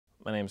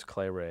My name's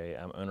Clay Ray.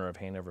 I'm owner of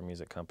Hanover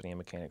Music Company in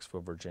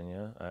Mechanicsville,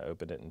 Virginia. I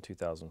opened it in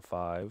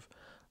 2005.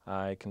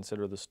 I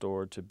consider the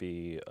store to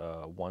be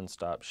a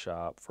one-stop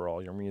shop for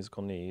all your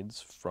musical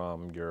needs,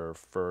 from your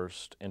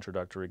first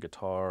introductory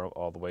guitar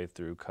all the way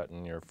through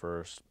cutting your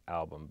first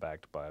album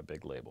backed by a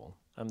big label.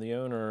 I'm the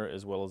owner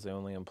as well as the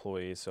only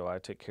employee, so I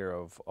take care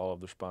of all of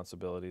the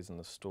responsibilities in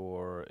the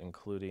store,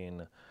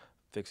 including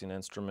fixing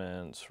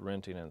instruments,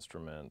 renting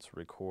instruments,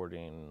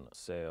 recording,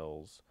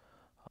 sales.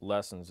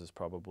 Lessons is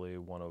probably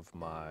one of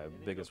my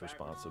biggest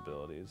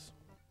responsibilities.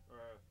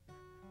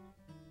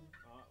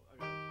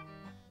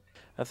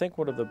 I think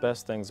one of the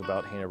best things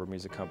about Hanover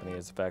Music Company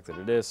is the fact that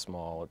it is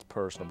small, it's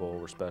personable,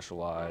 we're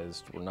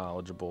specialized, we're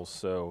knowledgeable,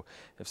 so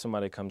if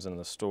somebody comes in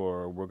the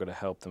store, we're going to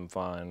help them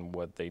find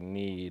what they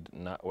need,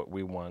 not what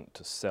we want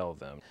to sell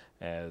them,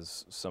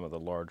 as some of the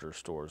larger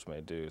stores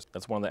may do.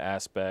 That's one of the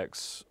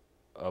aspects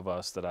of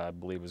us that I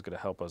believe is going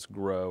to help us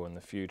grow in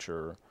the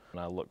future, and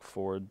I look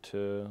forward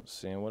to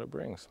seeing what it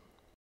brings.